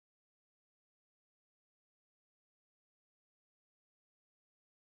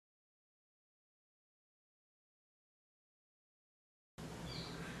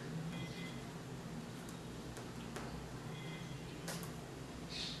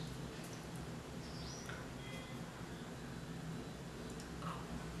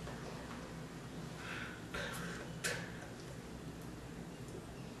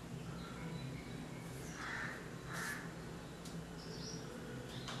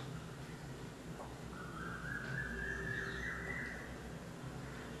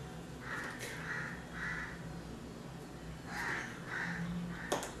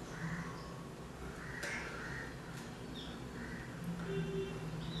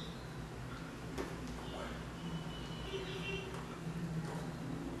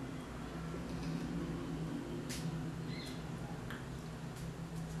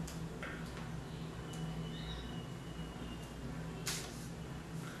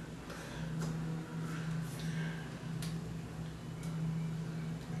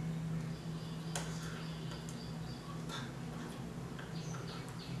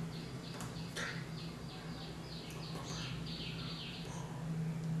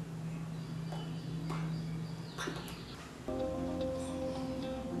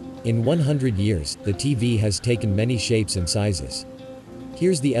In 100 years, the TV has taken many shapes and sizes.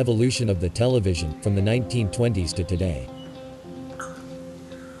 Here's the evolution of the television from the 1920s to today.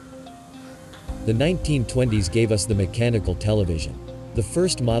 The 1920s gave us the mechanical television. The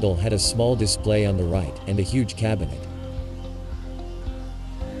first model had a small display on the right and a huge cabinet.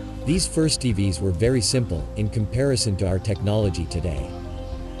 These first TVs were very simple in comparison to our technology today.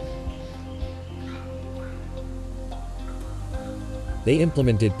 They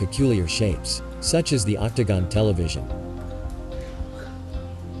implemented peculiar shapes, such as the octagon television.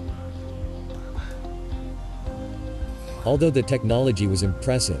 Although the technology was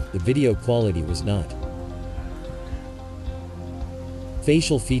impressive, the video quality was not.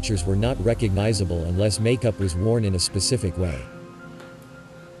 Facial features were not recognizable unless makeup was worn in a specific way.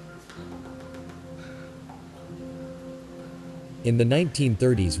 In the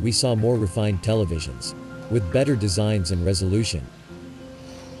 1930s, we saw more refined televisions, with better designs and resolution.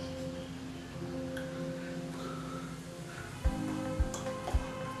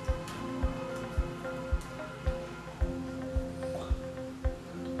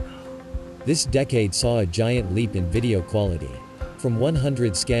 This decade saw a giant leap in video quality, from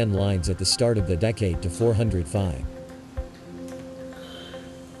 100 scan lines at the start of the decade to 405.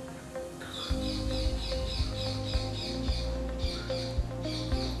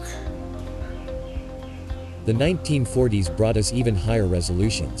 The 1940s brought us even higher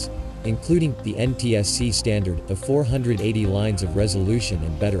resolutions, including the NTSC standard of 480 lines of resolution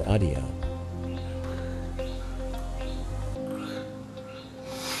and better audio.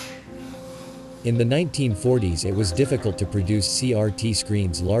 In the 1940s, it was difficult to produce CRT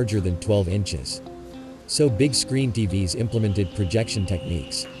screens larger than 12 inches. So big screen TVs implemented projection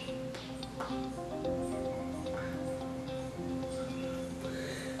techniques.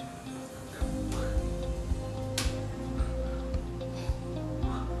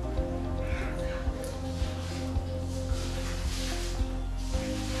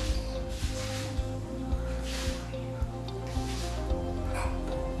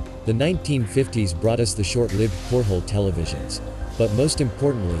 The 1950s brought us the short-lived porthole televisions, but most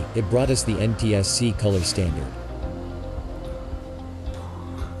importantly, it brought us the NTSC color standard.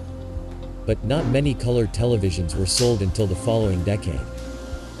 But not many color televisions were sold until the following decade.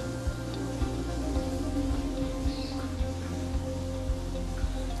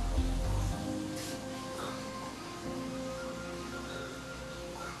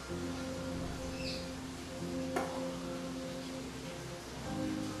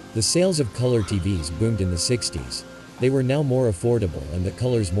 The sales of color TVs boomed in the 60s. They were now more affordable and the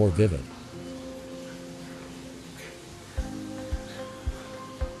colors more vivid.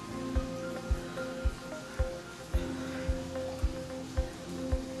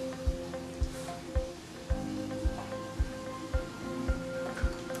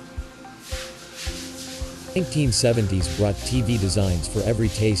 The 1970s brought TV designs for every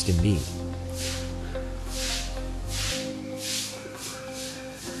taste and need.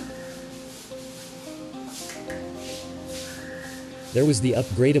 There was the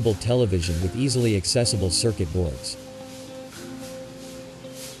upgradable television with easily accessible circuit boards.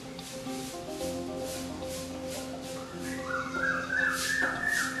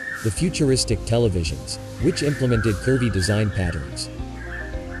 The futuristic televisions, which implemented curvy design patterns.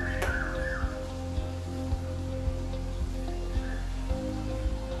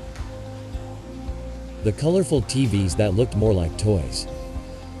 The colorful TVs that looked more like toys.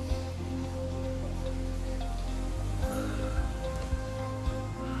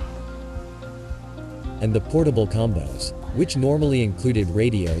 And the portable combos, which normally included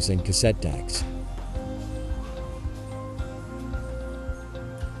radios and cassette decks.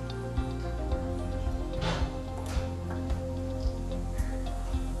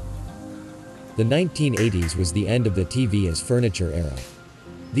 The 1980s was the end of the TV as furniture era.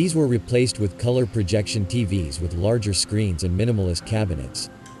 These were replaced with color projection TVs with larger screens and minimalist cabinets.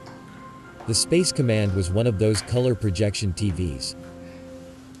 The Space Command was one of those color projection TVs.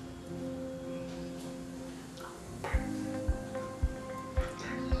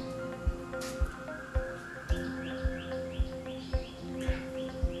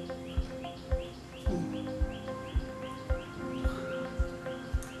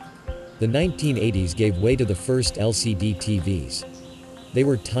 The 1980s gave way to the first LCD TVs. They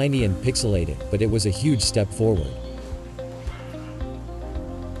were tiny and pixelated, but it was a huge step forward.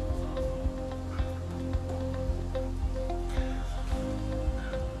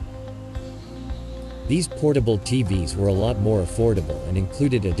 These portable TVs were a lot more affordable and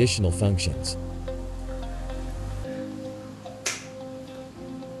included additional functions.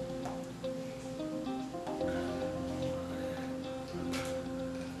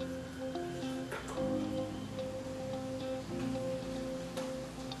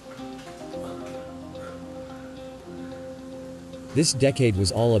 This decade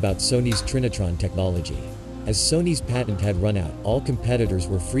was all about Sony's Trinitron technology. As Sony's patent had run out, all competitors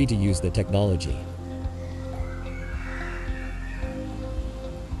were free to use the technology.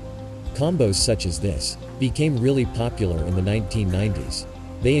 Combos such as this became really popular in the 1990s.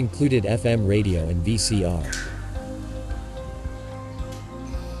 They included FM radio and VCR.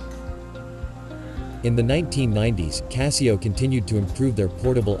 In the 1990s, Casio continued to improve their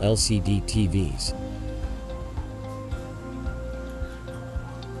portable LCD TVs.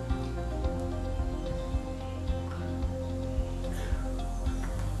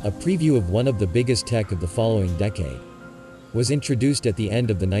 A preview of one of the biggest tech of the following decade was introduced at the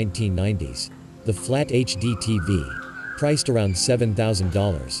end of the 1990s, the Flat HD TV, priced around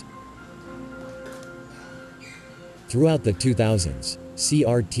 $7,000. Throughout the 2000s,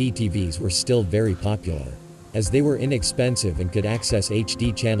 CRT TVs were still very popular, as they were inexpensive and could access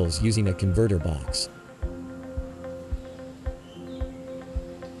HD channels using a converter box.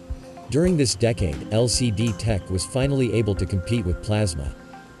 During this decade, LCD tech was finally able to compete with plasma,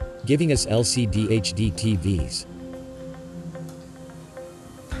 giving us LCD HD TVs.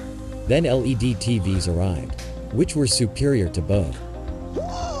 Then LED TVs arrived, which were superior to both.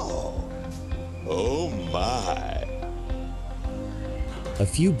 Whoa! Oh my! A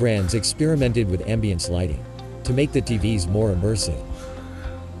few brands experimented with ambience lighting to make the TVs more immersive.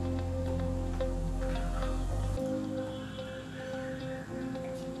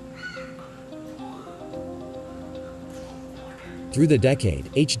 Through the decade,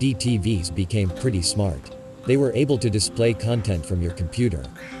 HD TVs became pretty smart. They were able to display content from your computer,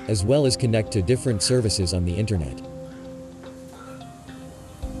 as well as connect to different services on the internet.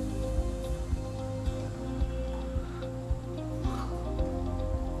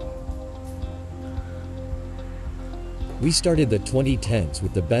 We started the 2010s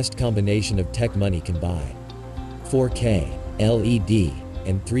with the best combination of tech money can buy: 4K, LED,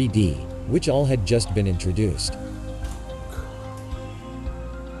 and 3D, which all had just been introduced.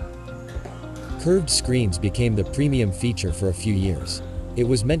 Curved screens became the premium feature for a few years. It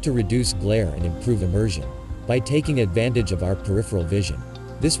was meant to reduce glare and improve immersion by taking advantage of our peripheral vision.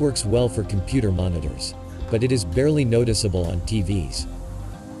 This works well for computer monitors, but it is barely noticeable on TVs.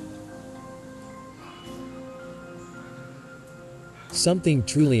 Something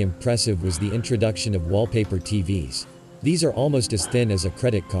truly impressive was the introduction of wallpaper TVs. These are almost as thin as a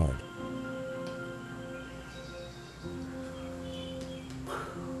credit card.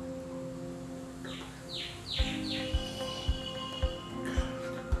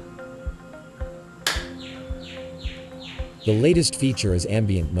 The latest feature is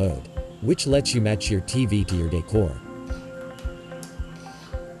ambient mode, which lets you match your TV to your decor.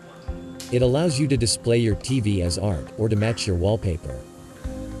 It allows you to display your TV as art or to match your wallpaper.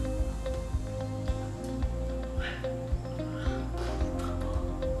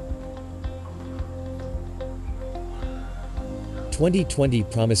 "2020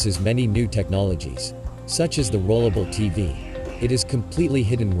 promises many new technologies, such as the rollable TV. It is completely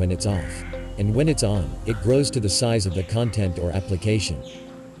hidden when it's off, and when it's on, it grows to the size of the content or application.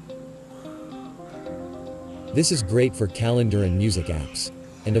 This is great for calendar and music apps,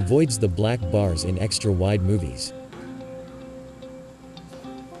 and avoids the black bars in extra-wide movies.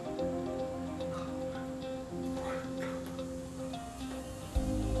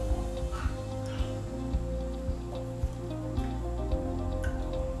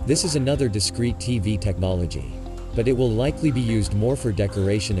 This is another discrete TV technology, but it will likely be used more for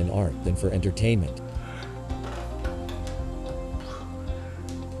decoration and art than for entertainment.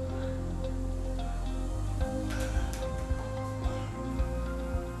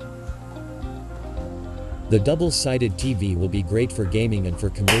 The double-sided TV will be great for gaming and for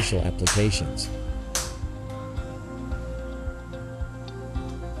commercial applications.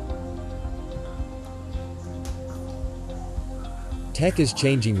 Tech is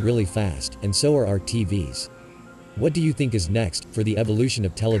changing really fast, and so are our TVs. What do you think is next for the evolution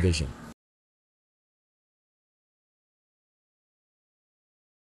of television?